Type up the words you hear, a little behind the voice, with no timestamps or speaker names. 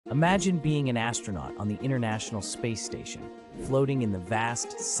Imagine being an astronaut on the International Space Station, floating in the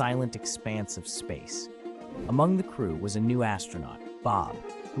vast, silent expanse of space. Among the crew was a new astronaut, Bob,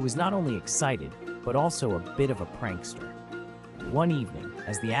 who was not only excited, but also a bit of a prankster. One evening,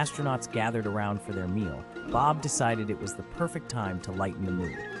 as the astronauts gathered around for their meal, Bob decided it was the perfect time to lighten the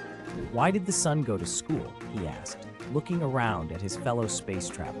mood. "Why did the sun go to school?" he asked, looking around at his fellow space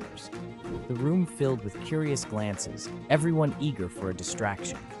travelers. The room filled with curious glances, everyone eager for a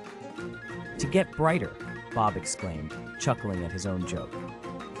distraction. "To get brighter," Bob exclaimed, chuckling at his own joke.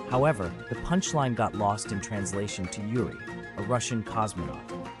 However, the punchline got lost in translation to Yuri, a Russian cosmonaut.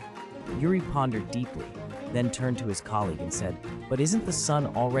 Yuri pondered deeply, then turned to his colleague and said, "But isn't the sun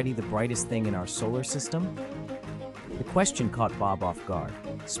already the brightest thing in our solar system?" The question caught Bob off guard,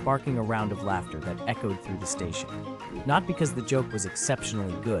 sparking a round of laughter that echoed through the station. Not because the joke was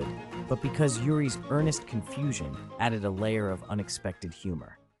exceptionally good, but because Yuri's earnest confusion added a layer of unexpected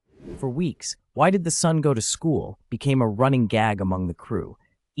humor. For weeks, "Why did the sun go to school?" became a running gag among the crew,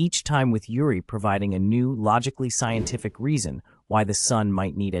 each time with Yuri providing a new, logically scientific reason why the sun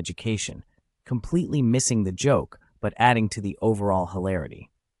might need education, completely missing the joke but adding to the overall hilarity.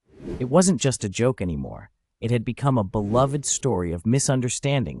 It wasn't just a joke anymore. It had become a beloved story of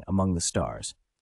misunderstanding among the stars.